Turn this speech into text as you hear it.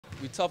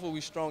We tougher, we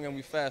strong, and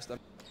we faster.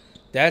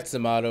 That's the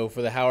motto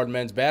for the Howard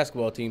men's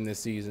basketball team this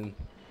season.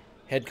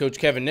 Head coach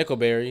Kevin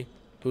Nickelberry,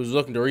 who's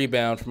looking to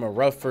rebound from a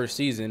rough first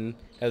season,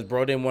 has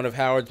brought in one of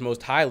Howard's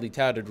most highly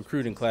touted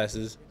recruiting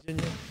classes.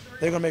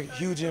 They're going to make a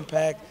huge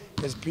impact.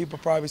 As people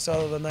probably saw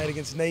the other night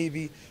against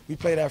Navy, we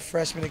played our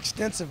freshmen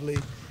extensively,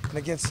 and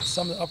against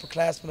some of the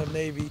upperclassmen of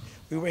Navy,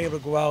 we were able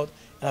to go out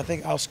and I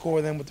think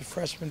outscore them with the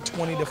freshmen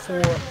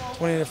 20-4,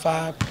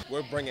 20-5.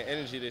 We're bringing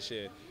energy this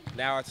year.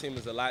 Now our team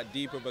is a lot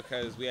deeper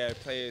because we have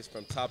players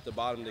from top to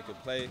bottom that can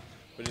play.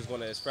 We're just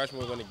going to, as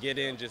freshmen, we're going to get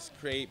in, just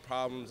create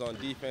problems on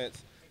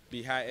defense,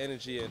 be high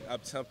energy and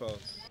up-tempo.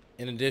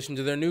 In addition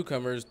to their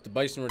newcomers, the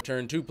Bison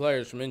returned 2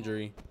 players from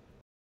injury.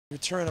 The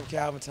return of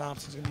Calvin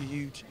Thompson is going to be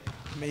huge.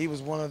 I mean, he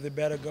was one of the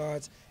better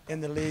guards in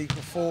the league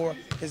before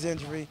his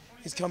injury.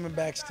 He's coming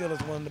back still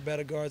as one of the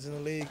better guards in the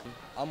league.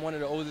 I'm one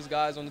of the oldest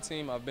guys on the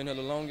team. I've been here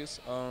the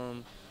longest.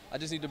 I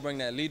just need to bring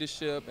that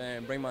leadership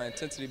and bring my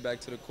intensity back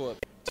to the court.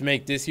 To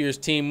make this year's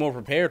team more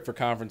prepared for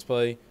conference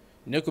play,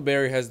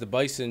 Nickelberry has the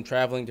Bison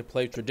traveling to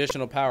play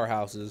traditional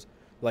powerhouses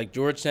like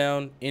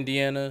Georgetown,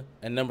 Indiana,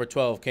 and number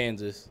 12,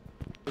 Kansas.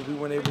 We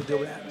weren't able to deal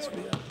with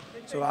atmosphere.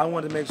 So I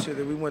wanted to make sure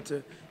that we went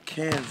to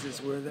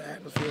Kansas, where the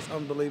atmosphere is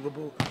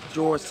unbelievable.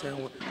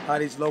 Georgetown, with a lot of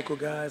these local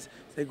guys,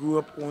 they grew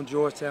up on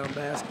Georgetown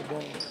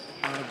basketball.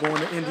 Going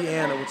to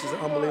Indiana, which is an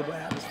unbelievable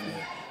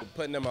atmosphere.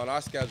 Putting them on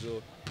our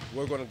schedule,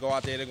 we're going to go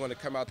out there, they're going to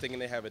come out thinking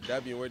they have a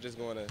W, and we're just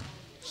going to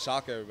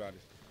shock everybody.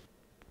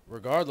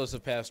 Regardless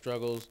of past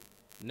struggles,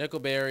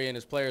 Nickelberry and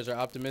his players are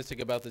optimistic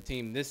about the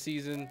team this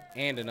season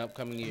and in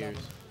upcoming years.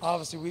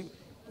 Obviously,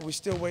 we're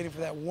still waiting for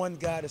that one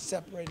guy to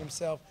separate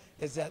himself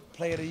as that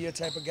player of the year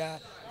type of guy.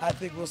 I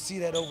think we'll see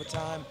that over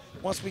time.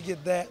 Once we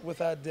get that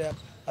with our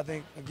depth, I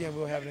think, again,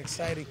 we'll have an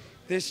exciting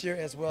this year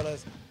as well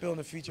as building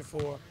a future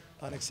for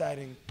an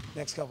exciting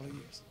next couple of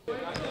years.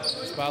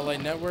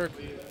 Spotlight Network,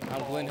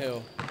 I'm Glenn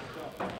Hill.